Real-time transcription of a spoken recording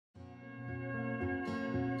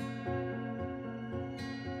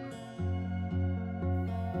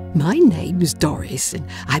My name's Doris and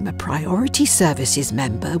I'm a Priority Services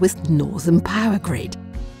member with Northern Powergrid.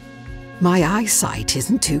 My eyesight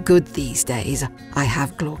isn't too good these days. I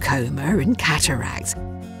have glaucoma and cataracts.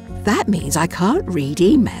 That means I can't read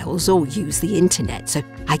emails or use the internet, so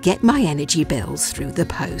I get my energy bills through the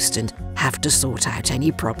post and have to sort out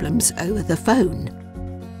any problems over the phone.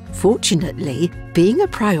 Fortunately, being a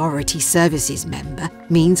Priority Services member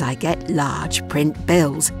means I get large print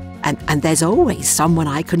bills, and there's always someone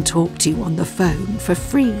I can talk to on the phone for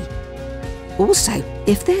free. Also,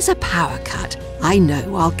 if there's a power cut, I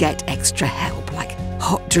know I'll get extra help like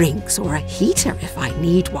hot drinks or a heater if I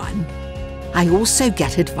need one. I also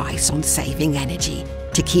get advice on saving energy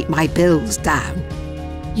to keep my bills down.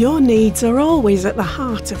 Your needs are always at the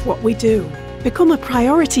heart of what we do. Become a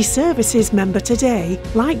Priority Services member today,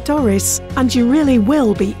 like Doris, and you really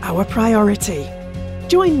will be our priority.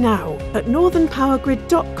 Join now at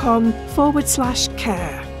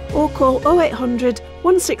northernpowergrid.com/care or call 0800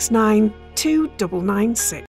 169 2996.